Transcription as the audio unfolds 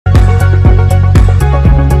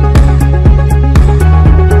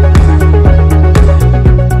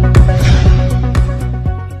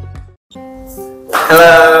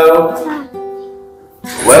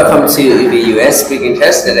to VIjourdspeaking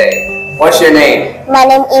test today. What's your name? My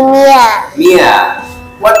name is Mia. Mia.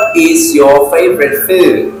 What is your favorite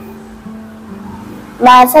food?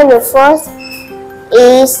 My favorite food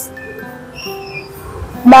is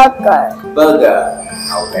burger. Burger.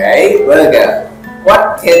 Okay, burger.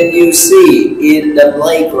 What can you see in the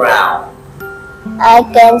playground? I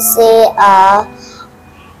can see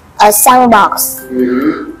a sandbox,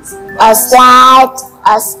 a slide,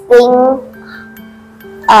 a swing,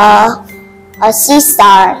 a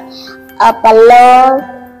seesaw, a balloon,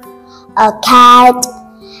 a kite,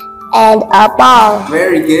 and a ball.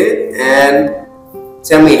 Very good. And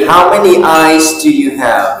tell me, how many eyes do you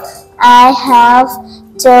have? I have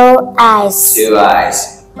 2 eyes. 2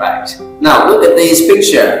 eyes. Right. Now look at this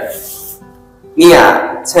picture.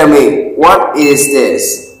 Mia, tell me, what is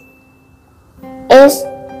this? It's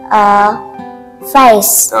a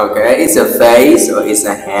face. Okay, it's a face or it's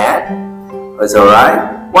a head. That's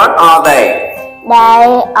alright. What are they? They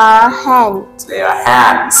are hands. They are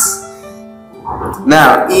hands.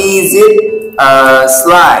 Now, is it a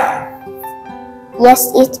slide?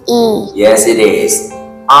 Yes, it is. Yes, it is.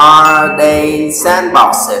 Are they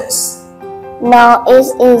sandboxes? No, it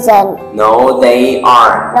isn't. No, they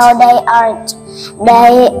aren't. No, they aren't.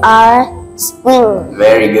 They are swings.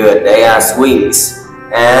 Very good. They are swings.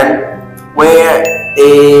 And where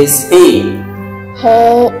is he?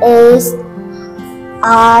 He is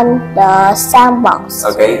on the sandbox.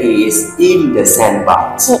 Okay, he is in the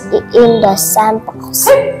sandbox. He is in the sandbox.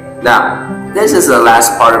 Now, this is the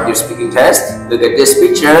last part of your speaking test. Look at this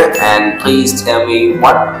picture and please tell me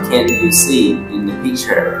what can you see in the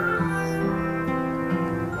picture.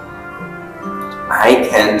 I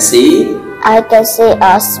can see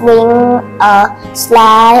a swing, a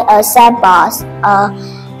slide, a sandbox, a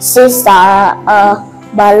seesaw, a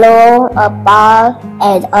balloon, a ball,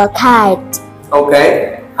 and a kite.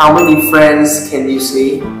 Okay, how many friends can you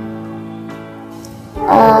see?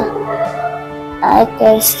 I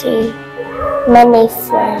can see many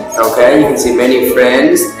friends. Okay, you can see many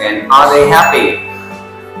friends. And are they happy?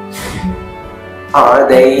 Are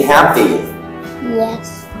they happy?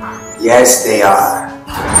 Yes. Yes, they are.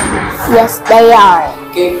 Yes, they are.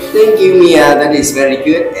 Okay, thank you, Mia. That is very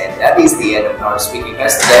good. And that is the end of our speaking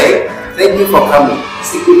test today. Thank you for coming.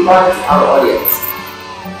 Say goodbye to our audience.